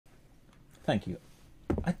Thank you.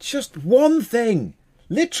 Just one thing.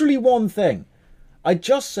 Literally one thing. I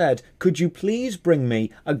just said, could you please bring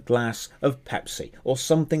me a glass of Pepsi or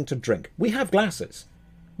something to drink? We have glasses.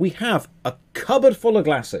 We have a cupboard full of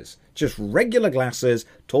glasses. Just regular glasses,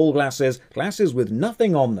 tall glasses, glasses with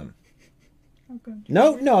nothing on them.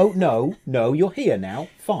 No, no, no, no, you're here now.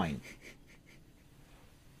 Fine.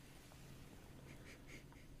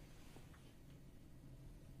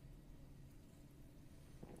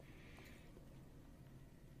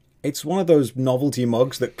 It's one of those novelty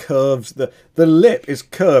mugs that curves, the lip is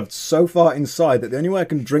curved so far inside that the only way I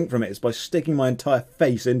can drink from it is by sticking my entire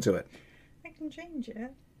face into it. I can change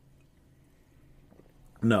it.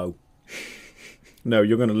 No. No,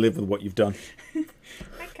 you're going to live with what you've done.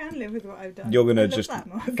 I can live with what I've done. You're going to just...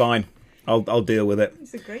 Fine. I'll deal with it.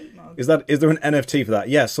 It's a great mug. Is there an NFT for that?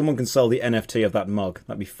 Yeah, someone can sell the NFT of that mug.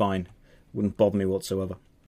 That'd be fine. Wouldn't bother me whatsoever.